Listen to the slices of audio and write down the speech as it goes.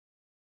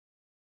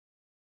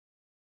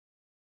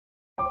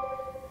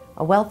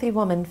a wealthy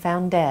woman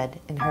found dead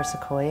in her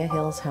Sequoyah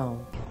Hills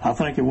home. I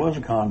think it was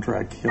a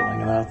contract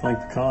killing, and I think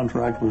the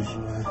contract was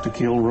to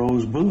kill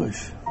Rose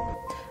Busch.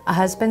 A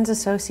husband's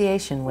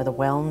association with a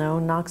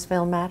well-known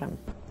Knoxville madam.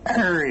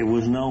 Harry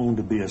was known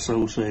to be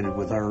associated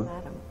with her.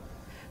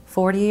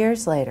 40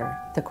 years later,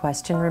 the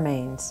question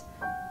remains,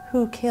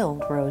 who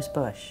killed Rose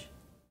Busch?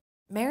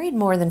 Married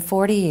more than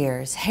 40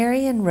 years,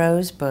 Harry and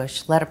Rose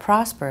Busch led a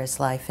prosperous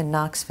life in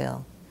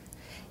Knoxville.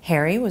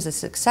 Harry was a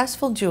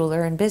successful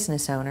jeweler and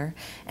business owner,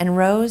 and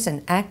Rose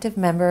an active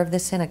member of the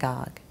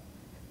synagogue.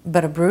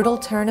 But a brutal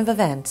turn of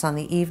events on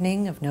the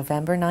evening of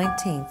November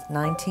 19,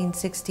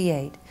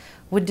 1968,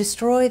 would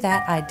destroy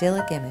that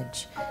idyllic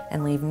image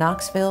and leave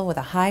Knoxville with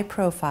a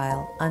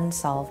high-profile,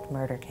 unsolved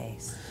murder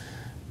case.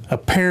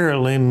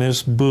 Apparently,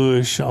 Miss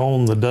Busch,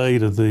 on the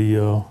date of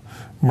the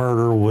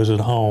murder, was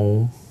at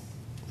home,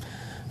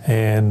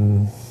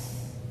 and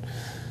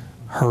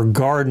her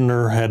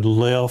gardener had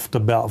left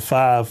about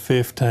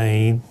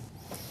 5:15,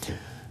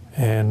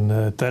 and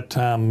at that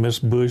time Miss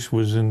Busch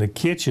was in the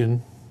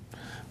kitchen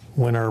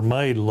when her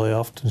maid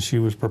left, and she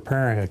was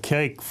preparing a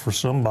cake for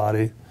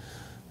somebody.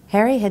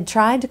 Harry had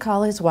tried to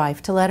call his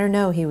wife to let her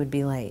know he would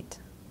be late.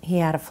 He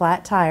had a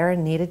flat tire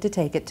and needed to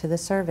take it to the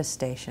service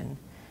station.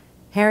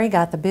 Harry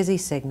got the busy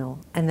signal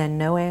and then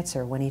no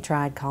answer when he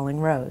tried calling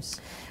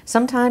Rose.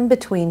 Sometime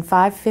between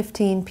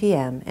 5:15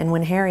 p.m. and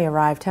when Harry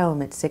arrived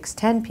home at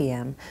 6:10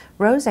 p.m.,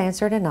 Rose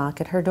answered a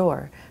knock at her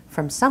door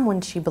from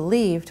someone she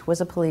believed was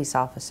a police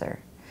officer.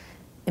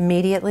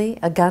 Immediately,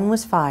 a gun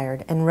was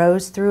fired and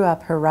Rose threw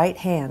up her right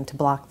hand to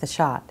block the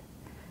shot.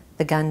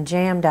 The gun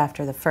jammed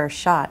after the first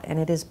shot, and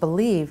it is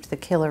believed the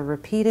killer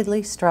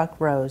repeatedly struck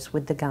Rose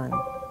with the gun.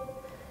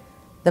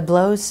 The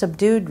blows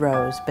subdued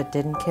Rose but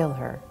didn't kill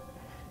her.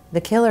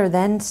 The killer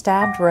then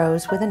stabbed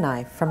Rose with a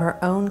knife from her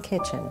own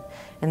kitchen,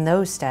 and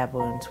those stab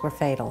wounds were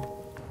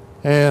fatal.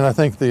 And I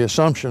think the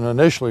assumption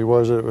initially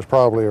was that it was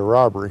probably a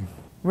robbery.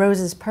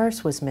 Rose's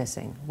purse was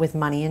missing, with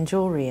money and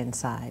jewelry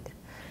inside.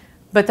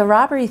 But the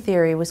robbery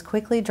theory was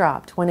quickly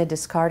dropped when a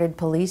discarded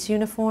police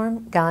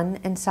uniform, gun,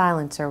 and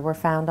silencer were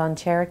found on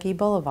Cherokee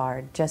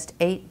Boulevard, just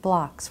 8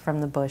 blocks from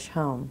the Busch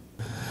home.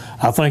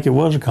 I think it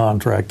was a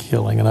contract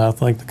killing, and I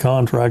think the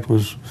contract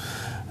was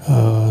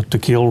to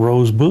kill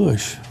Rose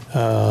Busch.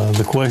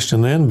 The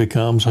question then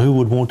becomes, who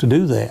would want to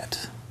do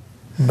that?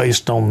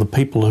 Based on the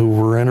people who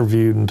were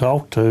interviewed and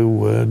talked to,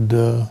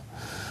 would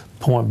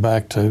point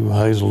back to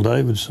Hazel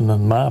Davidson,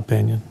 in my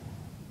opinion.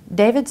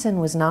 Davidson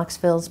was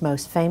Knoxville's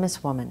most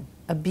famous woman,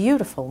 a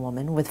beautiful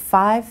woman with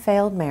 5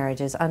 failed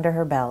marriages under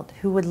her belt,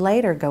 who would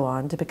later go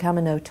on to become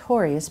a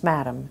notorious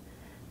madam.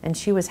 And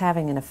she was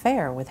having an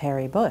affair with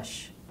Harry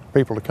Busch.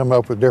 People to come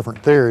up with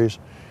different theories.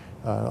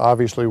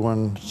 Obviously,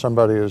 when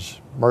somebody is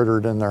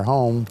murdered in their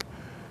home,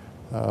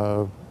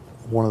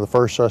 one of the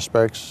first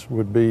suspects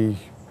would be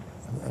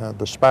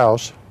the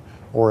spouse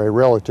or a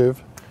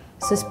relative.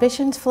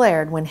 Suspicions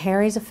flared when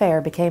Harry's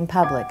affair became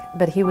public,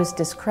 but he was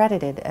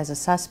discredited as a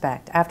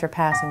suspect after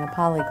passing a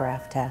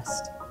polygraph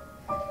test.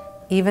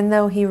 Even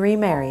though he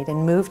remarried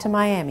and moved to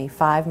Miami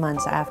 5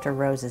 months after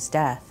Rose's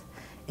death,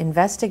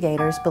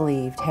 investigators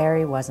believed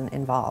Harry wasn't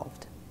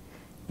involved.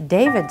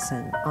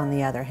 Davidson, on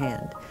the other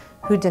hand,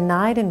 who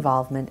denied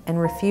involvement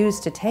and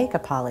refused to take a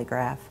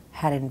polygraph,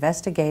 had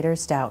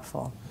investigators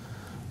doubtful.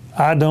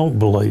 I don't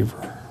believe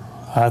her.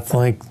 I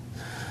think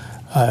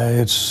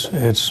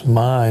it's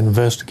my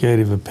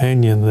investigative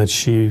opinion that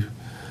she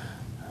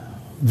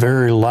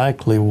very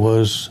likely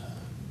was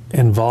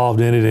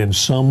involved in it in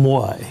some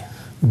way,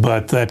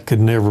 but that could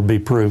never be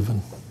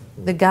proven.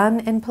 The gun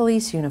and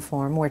police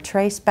uniform were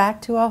traced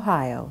back to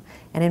Ohio,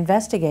 and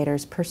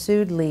investigators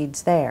pursued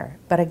leads there,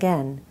 but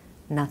again,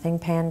 nothing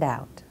panned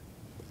out.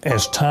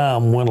 As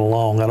time went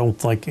along, I don't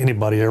think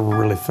anybody ever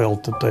really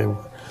felt that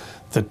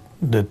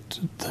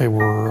they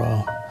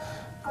were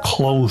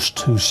close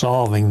to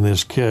solving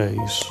this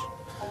case.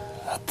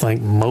 I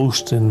think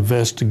most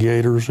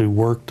investigators who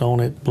worked on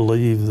it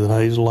believe that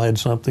Hazel had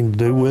something to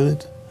do with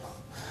it.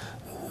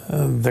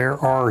 There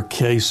are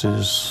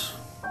cases,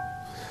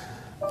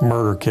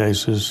 murder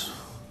cases,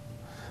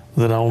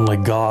 that only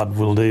God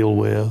will deal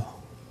with.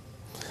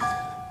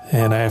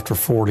 And after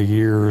 40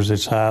 years,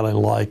 it's highly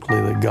likely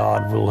that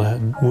God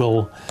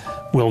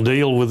will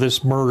deal with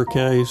this murder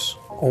case,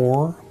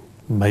 or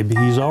maybe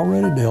he's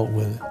already dealt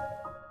with it.